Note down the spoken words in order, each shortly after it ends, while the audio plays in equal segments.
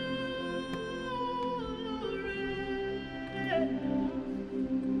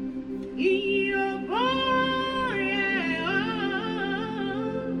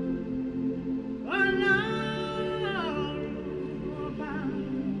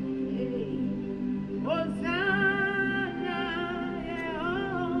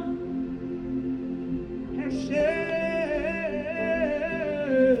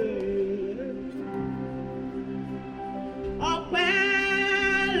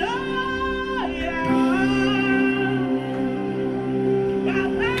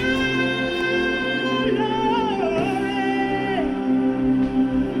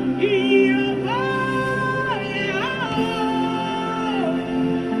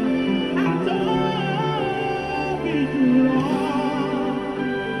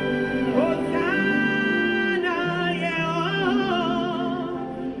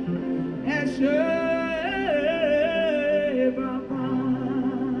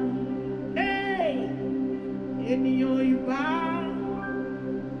ènìyàn ìbá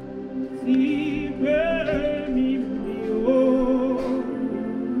ti gbé mi mì ó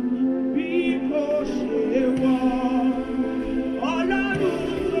bí kò ṣe wọ Ọlọ́run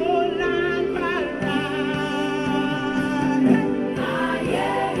tó lágbára. Ayé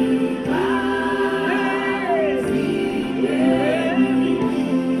ìbá ti gbé mi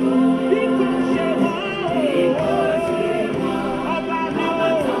ó bí kò ṣe wọ ọba mi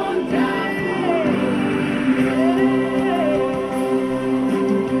ó tó ń dá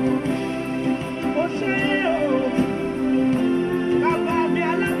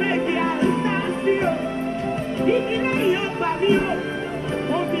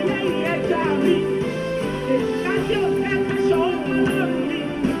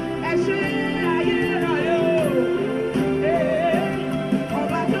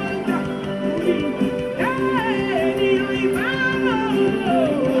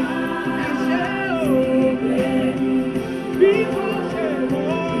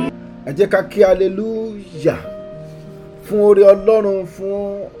ẹ jẹ́ ká kí hallelujah fún oore Ọlọ́run, fún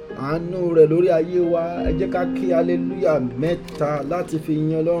àánú rẹ̀ lórí ayé wa. Ẹ jẹ́ ká kí hallelujah mẹ́ta láti fi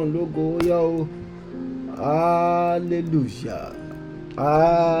yin Ọlọ́run lógo. Yá o, hallelujah,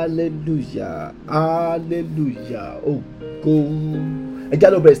 hallelujah, hallelujah, ògo. Ẹ já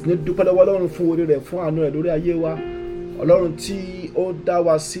lọ bẹ̀rẹ̀ sí ní dúpẹ́ lọ́wọ́ Ọlọ́run fún oore rẹ̀, fún àánú rẹ̀ lórí ayé wa. Ọlọ́run tí ó dá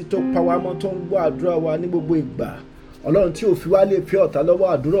wa sí, tó pa wá mọ́, tó ń gbọ́ àdúrà wa ní gbogbo ìgbà. Ọlọ́run tí ò fi wá lè fi ọ̀tá lọ́wọ́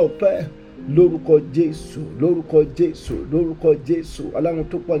àdúrà ọpẹ́ lórúkọ Jésù, lórúkọ Jésù, lórúkọ Jésù. Ọlọ́run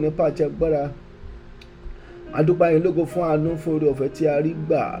tó pọ̀ nípa àti agbára, adúpẹ́ yín lógo fún àánú, fún oore ọ̀fẹ́ tí a rí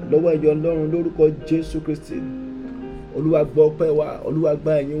gbà lọ́wọ́ ẹ̀yọ́ Ọlọ́run lórúkọ Jésù Kristi. Olúwa gbọ́ ọpẹ́ wa, Olúwa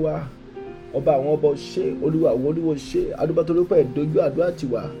gba ẹ̀yìn wa, ọba àwọn ọba ṣe, Olúwa àwọn olúwo ṣe. Adúpẹ́ torí pé ìdójú àdúrà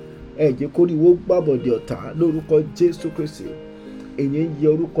tiwa, ẹ jẹ́ kóríwó gbàbọ̀dé ọ̀tá lórúkọ Jésù Kristi. Èyí yẹ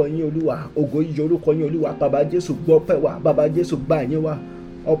orúkọ yín Olúwa, ògo yẹ orúkọ yín Olúwa. Bàbá Jésù gbọ́ ọpẹ́ wa, bàbá Jésù gba ẹ̀yìn wa,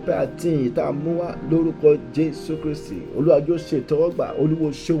 ọpẹ́ àti ìyìn tá a mú wá lórúkọ Jésù Kristi. Olúwa yóò ṣe ìtẹ́wọ́gbà. Olúwo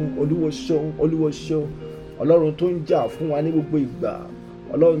ṣeun, Olúwo ṣeun, Olúwo ṣeun. Ọlọ́run tó ń jà fún wa ní gbogbo ìgbà,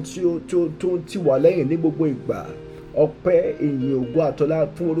 Ọlọ́run tó ń tì wá lẹ́yìn ní gbogbo ìgbà. Ọpẹ́, ìyìn, ògo àtọlá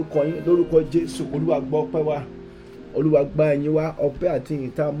fún orúkọ yín lórúkọ Jésù. Olúwa gbọ́ ọpẹ́ wa, Olúwa gba ẹ̀yìn wa, ọpẹ́ àti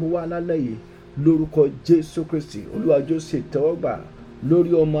ìyìn tá a mú wá lálẹ́ yìí lórúkọ Jésù Kristi. Olúwa yóò ṣe ìtẹ́wọ́gbà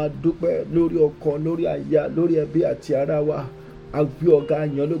lórí ọmọ adúpẹ́, lórí ọkọ, lórí aya, lórí ẹbí àti ará wa. A gbé ọ̀gá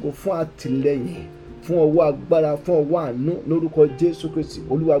yan lógo fún àtìlẹ́yìn, fún ọwọ́ agbára, fún ọwọ́ àánú lórúkọ Jésù Kristi.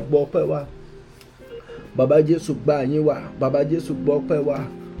 Olúwa gbọ́ ọpẹ́ wa, bàbá Jésù gba ẹ̀yìn wa, bàbá Jésù gbọ́ ọpẹ́ wa,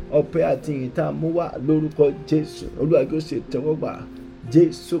 ọpẹ́ àti ìyìn tá a mú wá lórúkọ Jésù. Olúwa yóò ṣe ìtẹ́wọ́gbà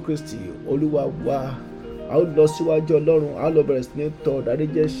Jésù Kristi Olúwa wa. A ó lọ síwájú Ọlọ́run, a ó lọ bẹ̀rẹ̀ sí ní tọ̀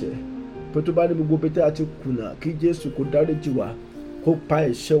dáríjì ẹ̀ṣẹ̀. Pé tó bá ní gbogbo bí tí a ti kùnà, kí Jésù kó dáríjì wa, kó pa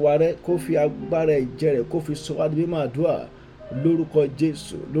ẹ̀ṣẹ̀ wa rẹ́, kó fi agbára ẹ̀jẹ̀ rẹ̀ kó fi sọ wá di mímọ́ àdúrà lórúkọ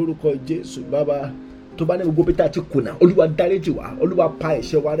Jésù, lórúkọ Jésù. Bàbá, tó bá ní gbogbo bí tí a ti kùnà, Olúwa dáríjì wa, Olúwa pa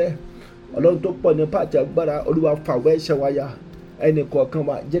ẹ̀ṣẹ̀ wa rẹ́. Ọlọ́run tó pọ̀ nípa àti agbára, Olúwa fàwọ́ ẹ̀ṣẹ̀ wa ya. Ẹnì kọ̀ọ̀kan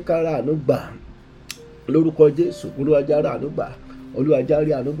wa jẹ́ ká ra àánú gbà lórúkọ Jésù. Olúwa já ra àánú gbà, Olúwa já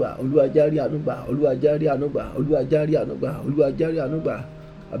rí àánú gbà, Olúwa já rí àánú gbà, Olúwa já rí àánú gbà, Olúwa já rí àánú gbà, Olúwa já rí àánú gbà.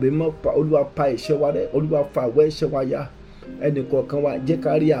 Àbí mọ́ pa, Olúwa pa ẹ̀ṣẹ̀ wa rẹ́, Olúwa fàwọ́ ẹ̀ṣẹ̀ wa ya. Ẹnì kọ̀ọ̀kan wa jẹ́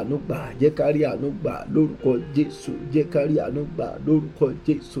ká rí àánú gbà, jẹ́ ká rí àánú gbà lórúkọ Jésù, jẹ́ ká rí àánú gbà lórúkọ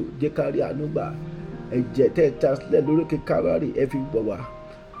Jésù, jẹ́ ká rí àánú gbà. Ẹ̀jẹ̀ tẹ́ ẹ ta sílẹ̀ lórí Kálárì, ẹ fi gbọ̀ wá,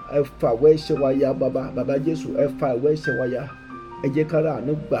 ẹ fàwọ́ ẹ̀ṣẹ̀ wa ya. Bàbá Jésù, ẹ fàwọ́ ẹ̀ṣẹ̀ wa ya. Ẹ jẹ́ ká rí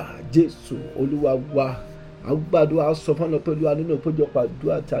àánú gbà Jésù Olúwa wa. À ń gbàdúrà, sọ fún ọ pé Olúwa nínú ìpéjọpọ̀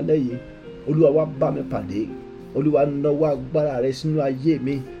àdúrà tálẹ́ yìí, Olúwa wá bá mi pàdé. Olúwa nawọ́ agbára rẹ sínú ayé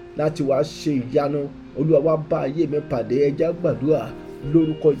mi láti wá ṣe ìyanu. Olúwa wá bá ayé mi pàdé. Ẹ jẹ́ gbàdúrà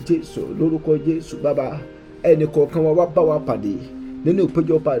lórúkọ Jésù, lórúkọ Jésù. Bàbá, ẹnì kọ̀ọ̀kan wa wá bá wa pàdé nínú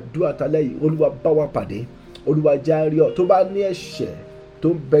ìpéjọpọ̀ àdúrà tálẹ́ yìí. Olúwa bá wa pàdé, Olúwa járe ọ. Tó bá ní ẹ̀ṣẹ̀ tó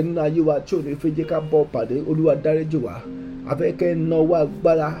ń bẹ nínú ayé wa tí ò ní fẹ́ jẹ́ ká bọ́ pàdé, Olúwa dáríjì wá. Afẹ́kẹ́ nawọ́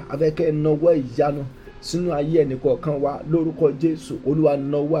agbára, afẹ́kẹ́ nawọ́ ìyanu sínú ayé ẹnì kọ̀ọ̀kan wa lórúkọ Jésù. Olúwa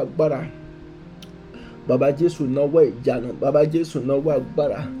nawọ́ agbára, bàbá Jésù nawọ́ ìyanu, bàbá Jésù nawọ́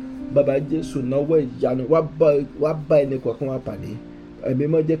agbára, bàbá Jésù nawọ́ ìyanu. Wá bá ẹnì kọ̀ọ̀kan wa pàdé. Ẹ̀mí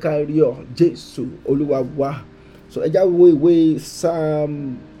mọ́ jẹ́ ká rí ọ Jésù Olúwa wa. So ẹ já wo ìwé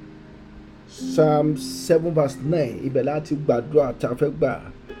Psalm 7 verse 9, ibẹ̀ láti gbàdúrà tá a fẹ́ gbà.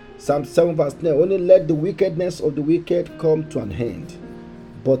 Psalm 7 verse 9, only let the wickedness of the wicked come to an end,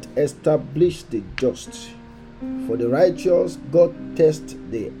 but establish the just. For the righteous God tests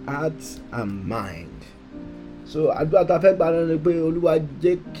the heart and mind. So àdúrà tá a fẹ́ gbà náà ni pé Olúwa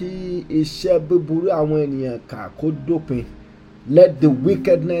jẹ́ kí iṣẹ́ búburú àwọn ènìyàn kà kó dópin. Let the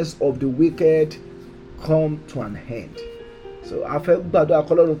wickedness of the wicked come to an end. So a fẹ́ gbàdúrà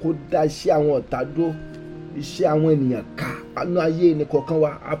kọ́lọ́run kó dá iṣẹ́ àwọn ọ̀tá dúró, iṣẹ́ àwọn ènìyàn ká nínú ayé ẹnì kọ̀ọ̀kan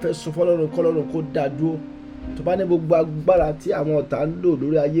wa. A fẹ́ sọ fọ́lọ́run kọ́lọ́run kó dá dúró. Tó bá ní gbogbo agbára tí àwọn ọ̀tá ń lò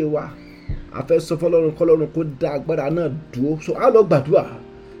lórí ayé wa, a fẹ́ sọ fọ́lọ́run kọ́lọ́run kó dá agbára náà dúró. So a lọ gbàdúrà.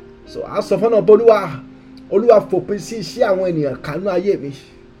 So a sọ fọ́nà Olúwa fòpin sí iṣẹ́ àwọn ènìyàn ká nínú ayé mi.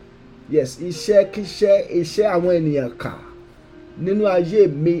 Yes, iṣẹ́ àwọn ènìyàn ká nínú ayé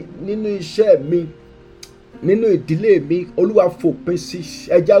mi, nínú iṣẹ́ mi, nínú ìdílé mi. Olúwa fòpin sí.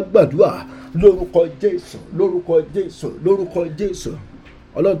 Ẹ jẹ́ gbàdúrà lórúkọ Jésù, lórúkọ Jésù, lórúkọ Jésù.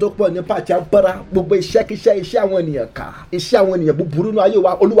 Ọlọ́run tó pọ̀ nípa àti agbára, gbogbo iṣẹ́ àwọn ènìyàn ká, iṣẹ́ àwọn ènìyàn búburú nínú ayé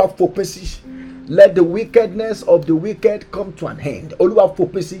wa, Olúwa fòpin sí. Let the wickedness of the wicked come to an end. Olúwa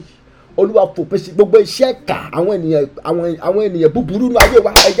fòpin sí. Olúwa fòpin sí gbogbo iṣẹ́ ká àwọn ènìyàn búburú nínú ayé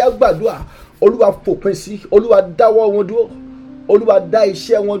wa. Ẹ jẹ́ gbàdúrà. Olúwa fòpin sí. Olúwa dáwọ́ wọn dúró. Olúwa dá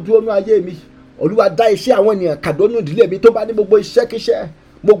iṣẹ́ wọn dúró nínú ayé mi. Olúwa dá iṣẹ́ àwọn ènìyàn ká nínú ìdílé mi. Tó bá ní gbogbo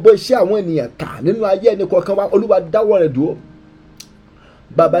iṣẹ́ àwọn ènìyàn ká nínú ayé ẹnì kọ̀ọ̀kan wa, Olúwa dáwọ́ rẹ̀ dúró.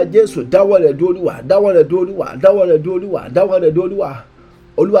 Bàbá Jésù, dáwọ́ rẹ̀ dúró Olúwa, dáwọ́ rẹ̀ dúró Olúwa, dáwọ́ rẹ̀ dúró Olúwa, dáwọ́ rẹ̀ dúró Olúwa.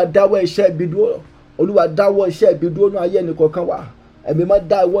 Olúwa dáwọ́ iṣẹ́ ibi dúró. Olúwa dáwọ́ iṣẹ́ ibi dúró nínú ayé ẹnì kọ̀ọ̀kan wa. Ẹ̀mí máa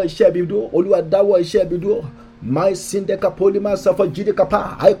dáwọ́ iṣẹ́ ibi dúró. Olúwa dáwọ́ iṣẹ́ ibi dúró. My sindeka polima safa jide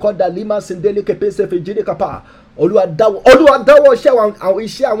kapa. I call that lima sindele kepe sefe jide kapa. Olúwa dáwọ́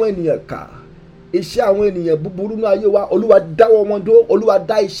iṣẹ́ àwọn ènìyàn ká. Iṣẹ́ àwọn ènìyàn búburú nínú ayé wa. Olúwa dáwọ́ wọn dúró. Olúwa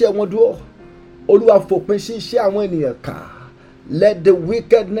dá iṣẹ́ wọn dúró. Olúwa fòpin sí iṣẹ́ àwọn ènìyàn ká. Let the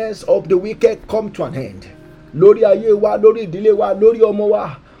wickedness of the wicked come to an end. Lórí ayé wa, lórí ìdílé wa, lórí ọmọ wa.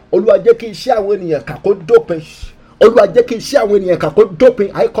 Olúwa jẹ́ kí iṣẹ́ àwọn ènìyàn ká kó dópin. Olúwa jẹ́ kí iṣẹ́ àwọn ènìyàn ká kó dópin.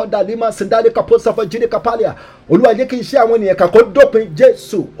 Àìkọ́dà lima sindale kapo safa jíde kapalia. Olúwa jẹ́ kí iṣẹ́ àwọn ènìyàn ká kó dópin.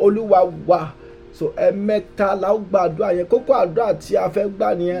 Jésù Olúwa wa. So ẹ̀mẹ́ta la ó gbàdúrà yẹn. Kókó àdúrà tí a fẹ́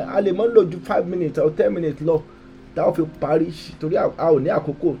gbà nìyẹn. A lè mọ́ lò ju 5 minutes or 10 minutes lọ tá a fi parí torí a ò ní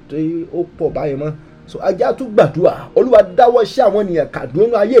àkókò tí ó pọ̀ báyìí mọ́. So ajá tún gbàdúrà. Olúwa dáwọ́ iṣẹ́ àwọn ènìyàn ká dúró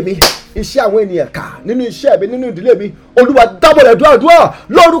nínú ayé mi. Iṣẹ́ àwọn ènìyàn ká nínú iṣẹ́ mi, nínú ìdílé mi. Olúwa dáwọ́ rẹ̀ dúrà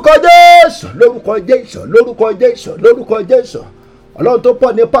lórúkọ Jésù, lórúkọ Jésù, lórúkọ Jésù, lórúkọ Jésù. Ọlọ́run tó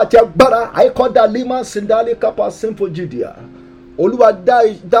pọ̀ nípa àti agbára. Àìkọ́dà lima sindale kapa sinfo judea. Olúwa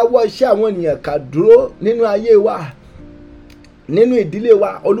dáwọ́ iṣẹ́ àwọn ènìyàn ká dúró nínú ayé wa, nínú ìdílé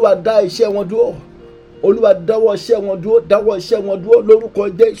wa. Olúwa dá iṣẹ́ wọn dúró. Olúwa dáwọ́ iṣẹ́ wọn dúró, dáwọ́ iṣẹ́ wọn dúró lórúkọ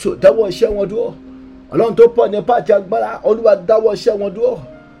Jésù, dáwọ́ iṣẹ́ wọn dúró. Ọlọ́run tó pọ̀ nípa àti agbára. Olúwa dáwọ́ iṣẹ́ wọn dúró.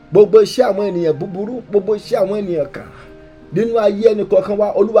 Gbogbo iṣẹ́ àwọn ènìyàn búburú, gbogbo iṣẹ́ àwọn ènìyàn ká nínú ayé ẹnì kọ̀ọ̀kan wa,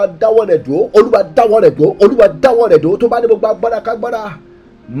 Olúwa dáwọ́ rẹ̀ dúró. Olúwa dáwọ́ rẹ̀ dúró. Olúwa dáwọ́ rẹ̀ dúró. Tó bá ní gbogbo agbára kágbára.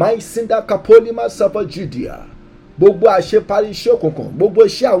 My sinda kapolima safa judea. Gbogbo àṣeparí iṣẹ́ òkùnkùn, gbogbo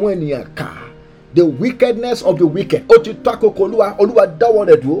iṣẹ́ àwọn ènìyàn ká. The wickedness of the wicked. Ó ti tó àkókò Olúwa. Olúwa dáwọ́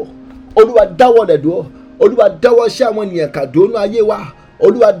rẹ̀ dúró. Olúwa dáwọ́ rẹ̀ dúró. Olúwa dáwọ́ iṣẹ́ àwọn ènìyàn ká dúró nínú ayé wa.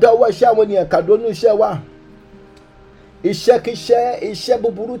 Olúwa dáwọ́ iṣẹ́ àwọn ènìyàn ká dúró nínú iṣẹ́ wa. Iṣẹ́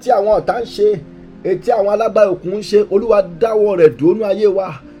búburú tí àwọn ọ̀tá ń ṣe, ètí àwọn alágbára òkun ń ṣe, Olúwa dáwọ́ rẹ̀ dúró nínú ayé wa.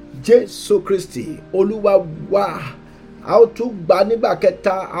 Jésù Kristi Olúwa wa. A ó tún gbà nígbà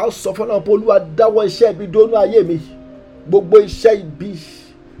kẹta. A ó sọ fọ́nà pé Olúwa dáwọ́ iṣẹ́ ibi dúró nínú ayé mi. Gbogbo iṣẹ́ ibi,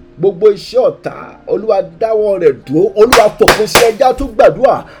 gbogbo iṣẹ́ ọ̀tá, Olúwa dáwọ́ rẹ̀ dúró. Olúwa fòpin sí. Ẹja tún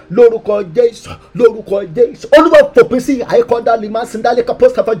gbàdúrà lórúkọ Jésù, lórúkọ Jésù. Olúwa fòpin sí. Àìkọ́dà lima sindale kapo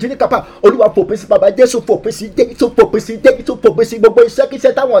safa jíde kapa. Olúwa fòpin sí. Bàbá Jésù fòpin sí. Jésù fòpin sí. Jésù fòpin sí. Gbogbo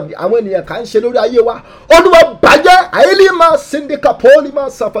iṣẹ́ táwọn ènìyàn kan ń ṣe lórí ayé wa, Olúwa bàjẹ́. Àìlímà sindi kapo lima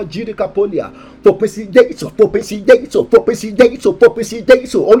safa jíde kapolia. Fòpin sí. Jésù fòpin sí. Jésù fòpin sí. Jésù fòpin sí.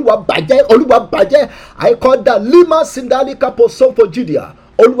 Jésù Olúwa bàjẹ́. Olúwa bàjẹ́. Àìkọ́dà lima sindale kapo sanfo judea.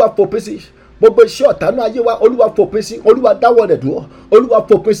 Olúwa fòpin sí. Gbogbo iṣẹ́ ọ̀tá náà ayé wa, Olúwa fòpin sí. Olúwa dáwọ́ rẹ̀ dúró. Olúwa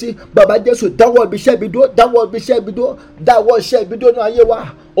fòpin sí. Bàbá Jésù dáwọ́ ibi iṣẹ́ ibi dúró. Dáwọ́ ibi iṣẹ́ ibi dúró. Dáwọ́ iṣẹ́ ibi dúró náà ayé wa.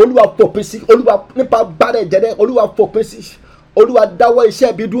 Olúwa fòpin sí. Olúwa nípa bára ẹ̀jẹ̀ rẹ̀. Olúwa fòpin sí. Olúwa dáwọ́ iṣẹ́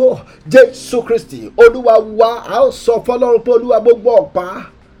ibi dúró. Jésù Kristi Olúwa wa. A ó sọ fọ́lọ́run pé Olúwa gbogbo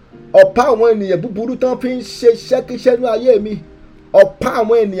ọ̀pá àwọn ènìyàn búburú tán fi ń ṣe iṣẹ́kíṣẹ́ ní ayé mi. Ọ̀pá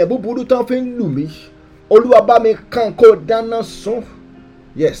àwọn ènìyàn búburú tán fi ń lù mí. Olúwa bá mi kàn kó dáná sun.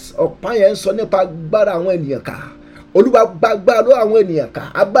 Yes, ọ̀pá yẹn ń sọ nípa agbára àwọn ènìyàn ká. Olúwa gbàgbára ló àwọn ènìyàn ká.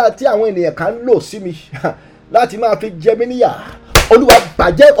 Agbára tí àwọn ènìyàn ká ń lò sí mi láti máa fi jẹ mí níyà. Olúwa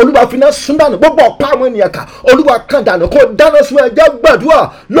bàjẹ́. Olúwa fi iná sún dànù. Gbogbo ọ̀pá àwọn ènìyàn ká, Olúwa kàn dànù kó dáná sun. Ẹjẹ́ gbàdúrà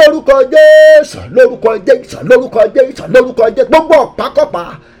lórúkọ Jésù, lórúkọ Jésù, lórúkọ Jésù, lórúkọ Jésù. Gbogbo ọ̀pá kọ́pá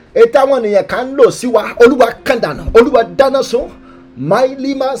ètò àwọn ènìyàn ká ń lò sí wa, Olúwa kàn dànù. Olúwa dáná sun.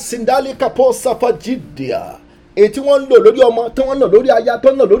 Mailima sindali kapo safa judea. Ètí wọ́n ń lò lórí ọmọ, tí wọ́n ń lò lórí aya, tó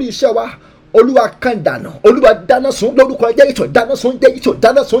ń lò lórí iṣẹ́ wa, Olúwa kàn dànù. Olúwa dáná sun lórúkọ Jésù. Dáná sun Jésù.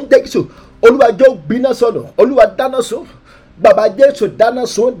 Dáná sun Jésù. Olúwa jọ̀ọ́ gbiná sọnù, Olúwa dáná sun, bàbá Jésù dáná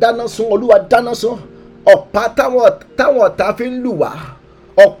sun, Olúwa dáná sun. Ọ̀pá táwọn ọ̀tá fi ń lù wá,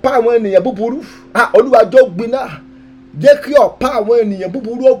 ọ̀pá àwọn ènìyàn búburú, Olúwa jọ̀ọ́ gbiná, jẹ́ kí ọ̀pá àwọn ènìyàn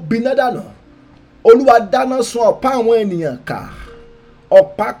búburú ó gbiná dànù. Olúwa dáná sun ọ̀pá àwọn ènìyàn ká,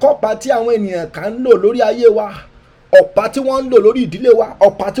 ọ̀pá kọ́pá tí àwọn ènìyàn ká ń lò lórí ayé wa, ọ̀pá tí wọ́n ń lò lórí ìdílé wa,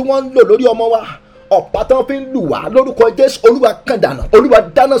 ọ̀pá tí wọ́n ń lò lórí ọmọ wa, ọ̀pá tí wọ́n fi ń lù wá lórúkọ Jésù, Olúwa kàn dànù, Olúwa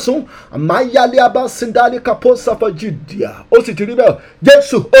dáná sun. Àmáyálé abá sindali kapo safa judea, ó sì ti rí bẹ́ẹ̀.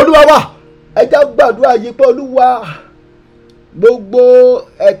 Jésù Olúwa wa, ẹ jẹ́ gbàdúrà yìí pé Olúwa, gbogbo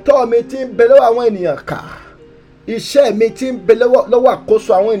ẹ̀tọ́ mi tí ń bẹ lọ́wọ́ àwọn ènìyàn ká, iṣẹ́ mi tí ń bẹ lọ́wọ́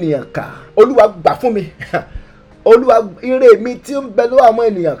àkóso àwọn ènìyàn ká, Olúwa gbà fún mi. Olúwa, ire mi tí ń bẹ lọ́wọ́ àwọn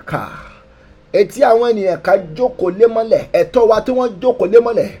ènìyàn ká, etí àwọn ènìyàn ká jókòó lé mọ́lẹ̀, ẹ̀tọ́ wa tí wọ́n jókòó lé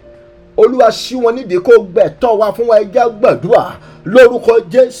mọ́lẹ̀, Olúwa ṣí wọn nídìí kó gbà ẹ̀tọ́ wa fún wa. Ẹ jẹ́ gbàdúrà lórúkọ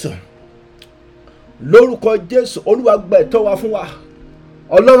Jésù, lórúkọ Jésù. Olúwa gba ẹ̀tọ́ wa fún wa.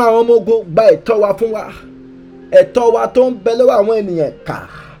 Ọlọ́run àwọn ọmọ ogun gba ẹ̀tọ́ wa fún wa. Ẹ̀tọ́ wa tó ń bẹ lọ́wọ́ àwọn ènìyàn ká,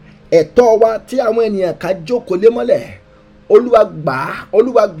 ẹ̀tọ́ wa tí àwọn ènìyàn ká jókòó lé mọ́lẹ̀, Olúwa gbà,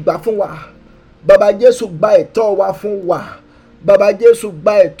 Olúwa gbà fún wa. Bàbá Jésù gba ẹ̀tọ́ wa fún wa. Bàbá Jésù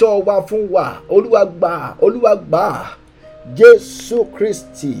gba ẹ̀tọ́ wa fún wa. Olúwa gbà, Olúwa gbà. Jésù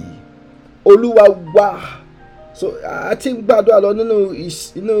Kristi Olúwa wa. So a ti ń gbàdúrà lọ nínú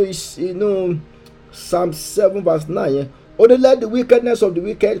Psalm 7 verse 9 yẹn. Only let the wickedness of the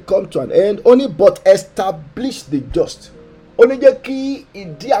wicked come to an end. Only but establish the just. Ó ní jẹ́ kí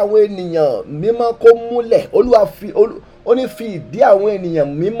ìdí àwọn ènìyàn mímọ́ kó múlẹ̀. Olúwa ó ní fi ìdí àwọn ènìyàn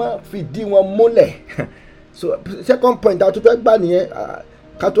mímọ́ fi ìdí wọn múlẹ̀. So second point àti fẹ́ gbà nìyẹn,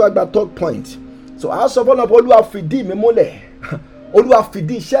 ká tó gba third point. So a sọ fọ́nà pé Olúwa fi ìdí mi múlẹ̀. Olúwa fi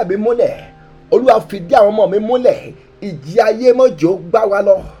ìdí iṣẹ́ mi múlẹ̀. Olúwa fi ìdí àwọn ọmọ mi múlẹ̀. Ìjì ayé mọ́jọ́ gbá wa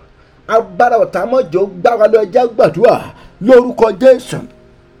lọ, agbára ọ̀tá mọ́jọ́ gbá wa lọ. Ẹ jẹ́ gbàdúrà lórúkọ Jésù,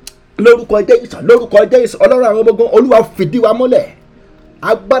 lórúkọ Jésù, lórúkọ Jésù. Ọlọ́run àwọn ọmọ ogun, Olúwa fìdí wa múlẹ̀.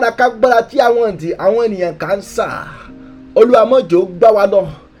 Agbára kágbára tí àwọn ènìyàn kan ń sà, Olúwa mọ́jọ́ gbá wa lọ.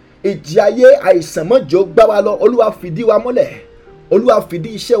 Ìjì ayé àìsàn mọ́jọ́ gbá wa lọ. Olúwa fìdí wa múlẹ̀. Olúwa fìdí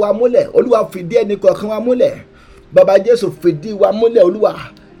iṣẹ́ wa múlẹ̀. Olúwa fìdí ẹnì kọ̀ọ̀kan wa múlẹ̀. Bàbá Jésù fìdí wa múlẹ̀. Olúwa,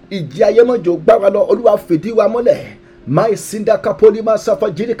 ìjì ayé mọ́jọ́ gbá wa lọ. Olúwa fìdí wa múlẹ̀. My sinda kapoli ma safa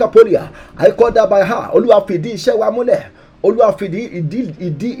jiri kapolia. I call that by her. Olúwa fìdí iṣẹ́ wa múlẹ̀. Olúwa fìdí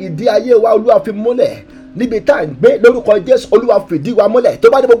ìdí ayé wa, Olúwa fi múlẹ̀. Níbi tá à ń gbé lórúkọ Jésù, Olúwa fìdí wa múlẹ̀. Tó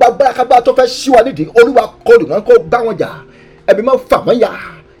bá ní gbogbo agbára kábàá tó fẹ́ ṣí wa nídìí, Olúwa kọlù wọn kó bá wọn jà. Ẹ̀mí máa fà wọ́n ya.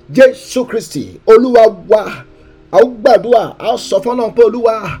 Jésù Kristi Olúwa wa. A ó gbàdúrà, a ó sọ fún Ọlọ́run pé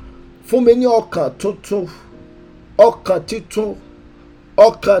Olúwa fún mi ní ọkàn tuntun, ọkàn titun,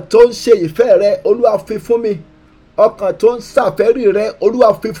 ọkàn tó ń ṣe ìfẹ́ rẹ, Olúwa fi fún mi. Ọkàn tó ń ṣàfẹ́rí rẹ, Olúwa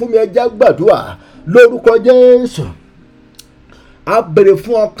fi fún mi. Ẹ jẹ́ gbàdúrà lórúkọ Jésù. A bèrè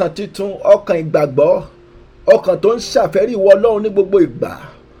fún ọkàn titun, ọkàn ìgbàgbọ́, ọkàn tó ń ṣàfẹ́rí ìwọ Ọlọ́run ní gbogbo ìgbà,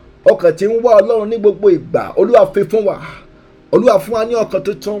 ọkàn tí ń wá Ọlọ́run ní gbogbo ìgbà. Olúwa fi fún wa. Olúwa fún wa ní ọkàn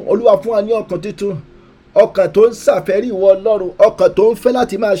tuntun. Olúwa fún wa ní ọkàn tuntun, ọkàn tó ń ṣàfẹ́rí ìwọ Ọlọ́run, ọkàn tó ń fẹ́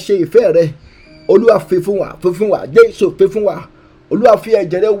láti máa ṣe ìfẹ́ rẹ. Olúwa fi fún wa, fi fún wa. Jésù fi fún wa. Olúwa fi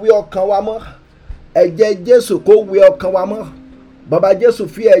ẹ̀jẹ̀ rẹ wẹ ọkàn wa mọ́. Ẹ̀jẹ̀ Jésù kó wẹ ọkàn wa mọ́. Bàbá Jésù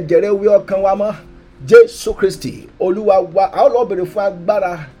fi ẹ̀jẹ̀ rẹ wẹ ọkàn wa mọ́. Jésù Kristi Olúwa wa. A ó lọ bèrè fún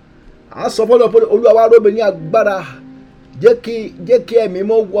agbára. A sọ fún Ọlọ́run pé Olúwa wa róbe ní agbára. Jẹ́ kí ẹ̀mí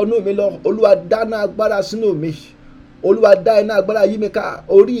mọ́ wọnú mi lọ. Olúwa dáná agbára sínú mi. Olúwa dá iná agbára yí mi ká.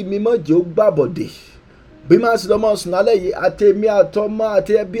 Orí mi mọ́ jẹ́ ó gbàbọ̀dè. Bí máa sì lọ́mọ sùn lálẹ́ yìí, àti èmi àtọmọ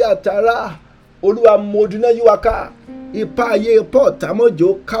àti ẹbí àtará, Olúwa mọ̀dúnná yí wa ká. Ipa ayé pọ̀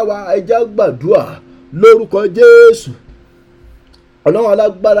tàmọ́jọ́ ká wa. Ẹ jẹ́ gbàdúrà lórúkọ Jésù. Ọlọ́run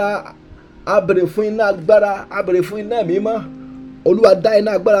alágbára, a bèrè fún iná agbára, a bèrè fún iná mímọ́. Olúwa dá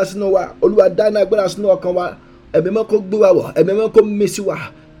iná agbára sínú wa. Olúwa dá iná agbára sínú ọkàn wa. Ẹ̀mí mọ́ kó gbé wa wọ̀. Ẹ̀mí mọ́ kó mí sí wa.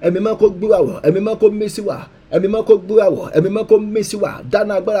 Ẹ̀mí mọ́ kó gbé wa wọ̀. Ẹ̀mí mọ́ kó mí sí wa. Ẹ̀mí mọ́ kó gbé wa wọ̀. Ẹ̀mí mọ́ kó mí sí wa. Dá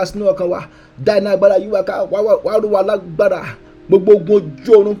iná agbára sínú ọkàn wa. Dá iná agbára yí wa ká. Wá rú wa lágbára. Gbogbo ogun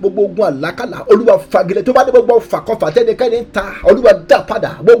ojú oorun, gbogbo ogun àlákàlà, Olúwa fagilé. Tó bá dé gbogbo ọfà kọfà tẹ́nikẹ́ni ń ta, Olúwa dá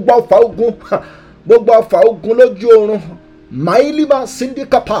padà. Gbogbo ọfà ogun lójú oorun, mailima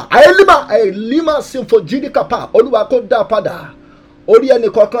sindikapa, ailima sinfojidikapa, Olúwa kó dá padà. Orí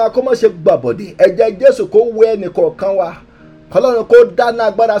ẹnìkọ̀ọ̀kan kó má ṣe gbàbọ̀dè. Ẹ̀jẹ̀ Jésù kó wẹ ẹnìkọ̀ọ̀kan wa. Kọlọ́run kó dáná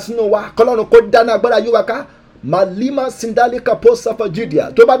agbára sínú wa. Kọlọ́run kó dáná agbára yí wa ká. Malima sindalika posafa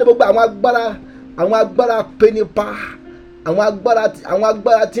Judea. Tó bá dé gbogbo àwọn agbára penipa, àwọn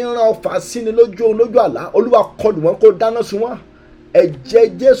agbára tí ń rán ọfà síni lójú àlá, Olúwa kọlù wọn kó dáná sun wọn.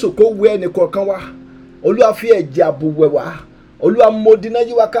 Ẹ̀jẹ̀ Jésù kó wẹ ẹnìkọ̀ọ̀kan wa. Olúwa fi ẹ̀jẹ̀ ààbò wẹ̀ wá. Olúwa mo dínà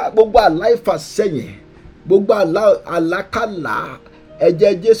yí wa ká gbogbo àlá ìfàsẹ́yìn gbogbo àlákàlà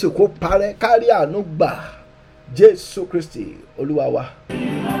ẹ̀jẹ̀ Jésù kó parẹ́ kárí àánú gbà Jésù Kristi Olúwa wa.